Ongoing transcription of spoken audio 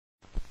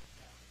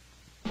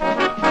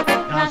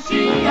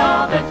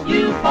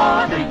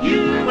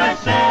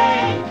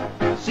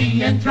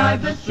See and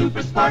drive the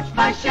Super Sports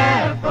by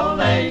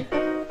Chevrolet.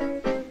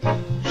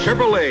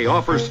 Chevrolet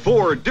offers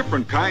 4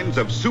 different kinds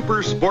of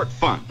super sport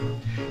fun.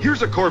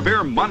 Here's a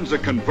Corvette Monza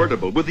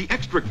convertible with the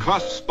extra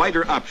cost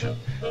Spider option.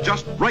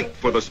 Just right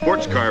for the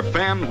sports car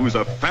fan who's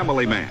a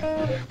family man.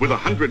 With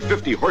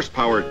 150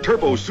 horsepower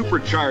turbo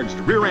supercharged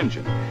rear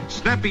engine,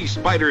 snappy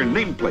Spider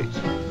nameplates,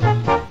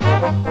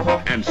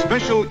 and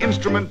special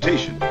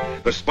instrumentation.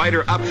 The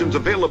Spider options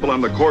available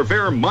on the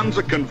Corvette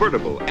Monza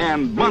convertible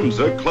and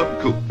Monza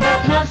Club Coupe.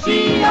 Now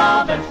see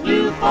all that's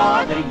new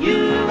for the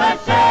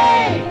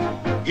USA.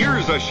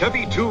 Here's a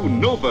Chevy 2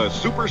 Nova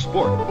Super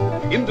Sport.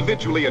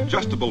 Individually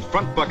adjustable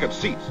front bucket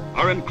seats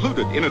are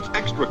included in its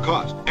extra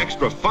cost,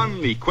 extra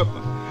fun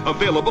equipment.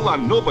 Available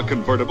on Nova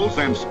convertibles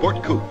and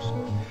sport coupes.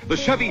 The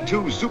Chevy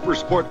 2 Super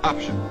Sport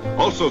option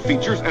also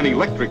features an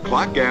electric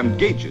clock and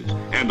gauges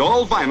and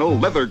all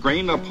vinyl leather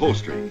grain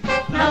upholstery.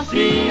 Now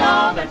see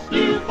all that's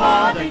new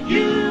for the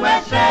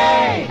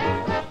USA.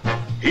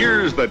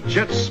 Here's the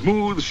jet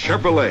smooth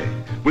Chevrolet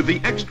with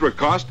the extra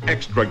cost,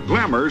 extra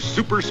glamour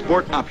Super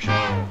Sport option.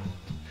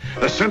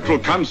 The central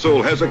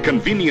console has a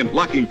convenient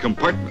locking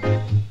compartment.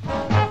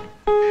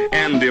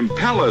 And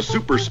Impala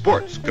Super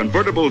Sports,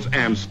 convertibles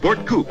and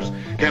sport coupes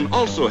can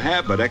also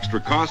have at extra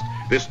cost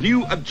this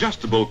new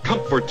adjustable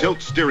comfort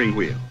tilt steering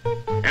wheel.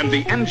 And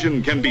the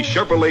engine can be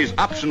Chevrolet's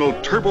optional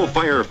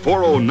TurboFire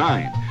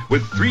 409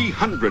 with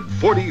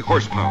 340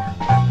 horsepower.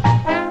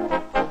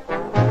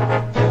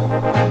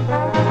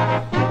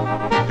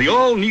 The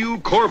all-new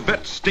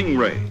Corvette Sting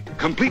Ray,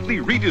 completely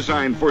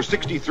redesigned for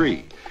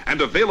 '63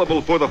 and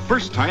available for the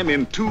first time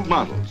in 2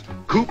 models,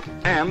 coupe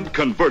and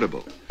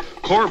convertible.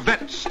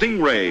 Corvette Sting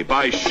Ray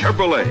by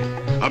Chevrolet,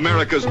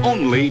 America's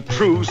only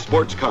true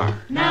sports car.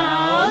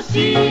 Now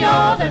see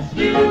all that's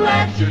new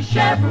at your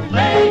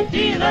Chevrolet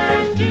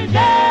dealers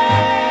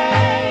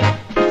today.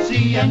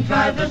 See and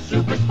drive the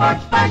Super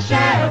Sports by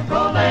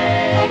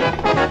Chevrolet.